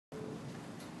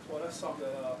Well, that's something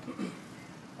that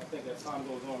I think as time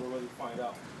goes on, we'll really find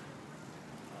out.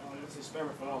 It's an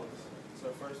experiment for all of us. It's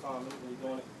our first time really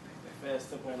doing it at fast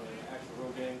tempo in an actual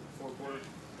real game, fourth quarter.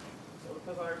 So it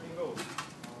depends how everything goes.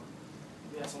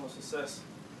 We had so much success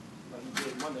like we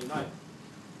did Monday night.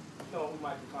 You know, we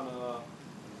might kind of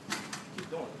keep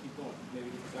doing it. Maybe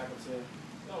get the backups in.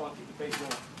 You don't want to keep the pace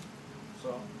going.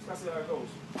 So let's see how it goes.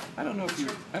 I don't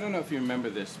know if you remember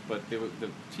this, but the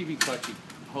TV caught you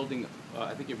holding.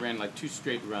 I think you ran like 2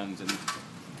 straight runs, and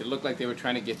it looked like they were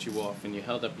trying to get you off, and you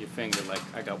held up your finger like,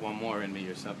 I got one more in me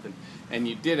or something. And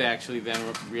you did actually then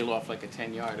reel off like a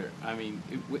 10-yarder. I mean,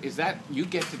 is that, you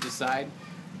get to decide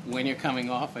when you're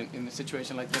coming off in a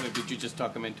situation like that, or did you just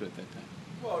talk them into it that time?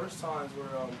 Well, there's times where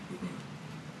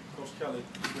Coach Kelly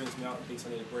brings me out in case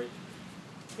I need a break.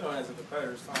 You know, as a competitor,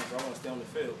 there's times where I want to stay on the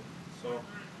field. So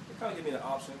it kind of gives me the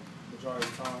option majority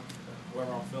of the time,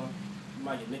 wherever I'm feeling. You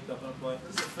might get nicked up on a play.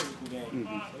 This is a physical game.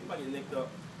 So you might get nicked up.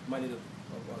 You might need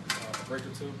a break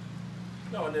or two. You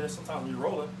know, and then sometimes when you're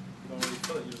rolling, you don't really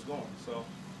feel it. You're just going. So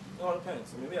it all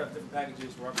depends. I mean, we have different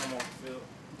packages where I come off the field.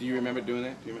 Do you remember doing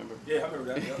that? Do you remember? Yeah, I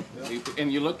remember that. Yeah.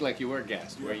 And you looked like you were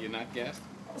gassed. Yeah. Were you not gassed?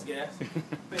 I was gassed. I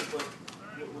think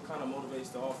what kind of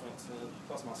motivates the offense and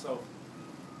plus myself,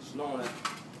 just knowing that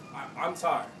I'm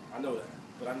tired. I know that.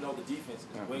 But I know the defense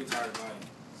is way tired than I am.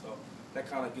 So that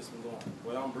kind of gets me going.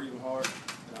 When I'm breathing hard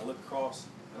and I look across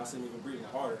and I see them even breathing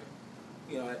harder,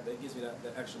 you know, that gives me that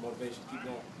extra motivation to keep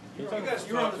going. You guys,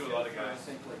 you're on to a lot of guys. I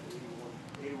think like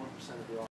 81% of the